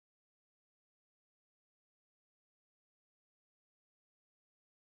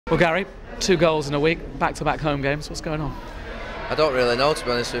Well, Gary, 2 goals in a week, back-to-back home games. What's going on? I don't really know, to be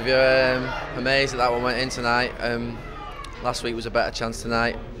honest with you. Amazed that one went in tonight. Last week was a better chance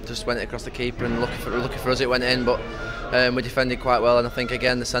tonight. Just went across the keeper and lucky for us it went in, but we defended quite well, and I think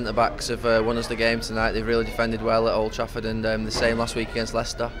again the centre backs have won us the game tonight. They've really defended well at Old Trafford, and the same last week against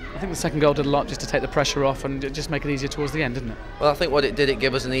Leicester. I think the second goal did a lot just to take the pressure off and just make it easier towards the end, didn't it? Well, I think what it did, it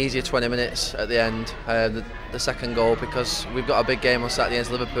gave us an easier 20 minutes at the end, the second goal, because we've got a big game on Saturday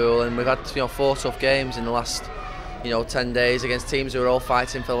against Liverpool, and we've had 4 tough games in the last 10 days against teams who are all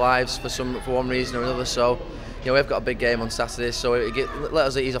fighting for lives for one reason or another. So we've got a big game on Saturday, so it let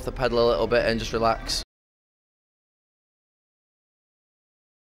us ease off the pedal a little bit and just relax.